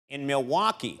In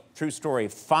Milwaukee, true story,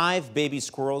 5 baby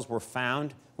squirrels were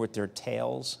found with their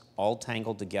tails all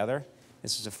tangled together.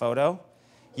 This is a photo.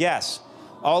 Yes,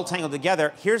 all tangled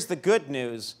together. Here's the good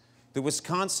news. The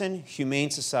Wisconsin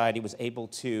Humane Society was able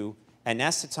to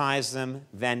anesthetize them,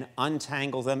 then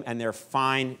untangle them, and they're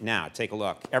fine now. Take a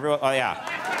look. Everyone, oh yeah,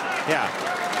 yeah.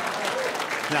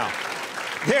 No,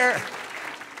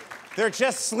 they're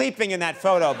just sleeping in that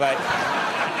photo, but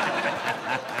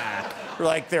we're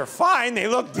like, they're fine, they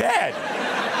look dead.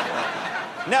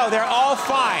 No, they're all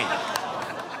fine.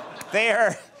 They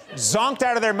are zonked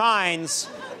out of their minds,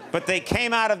 but they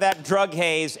came out of that drug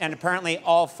haze, and apparently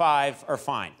all 5 are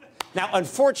fine. Now,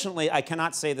 unfortunately, I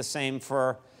cannot say the same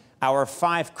for our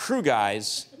 5 crew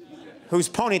guys whose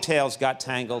ponytails got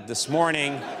tangled this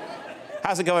morning.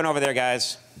 How's it going over there,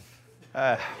 guys?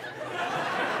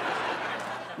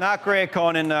 Not great,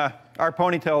 Conan. Our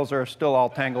ponytails are still all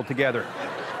tangled together.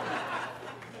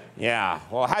 Yeah,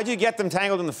 well, how'd you get them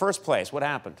tangled in the first place? What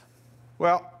happened?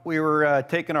 Well, we were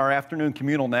taking our afternoon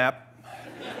communal nap,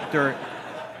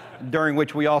 during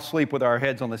which we all sleep with our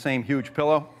heads on the same huge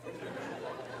pillow.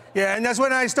 Yeah, and that's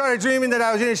when I started dreaming that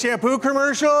I was in a shampoo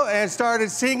commercial and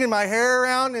started singing my hair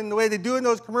around in the way they do in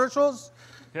those commercials.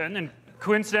 Yeah, and then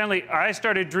coincidentally, I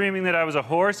started dreaming that I was a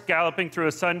horse galloping through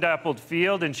a sun-dappled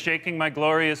field and shaking my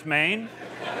glorious mane.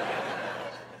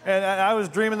 And I was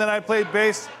dreaming that I played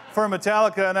bass for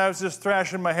Metallica and I was just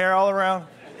thrashing my hair all around.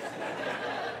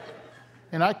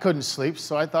 And I couldn't sleep,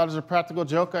 so I thought as a practical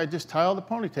joke, I'd just tie all the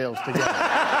ponytails together.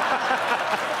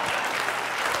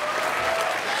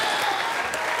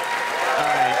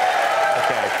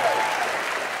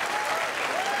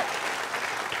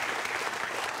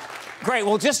 Great,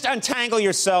 well, just untangle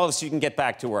yourselves so you can get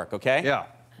back to work, okay? Yeah,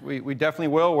 we definitely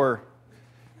will. We're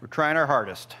trying our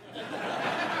hardest.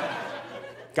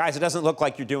 Guys, it doesn't look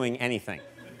like you're doing anything.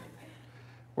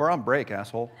 We're on break,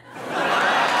 asshole.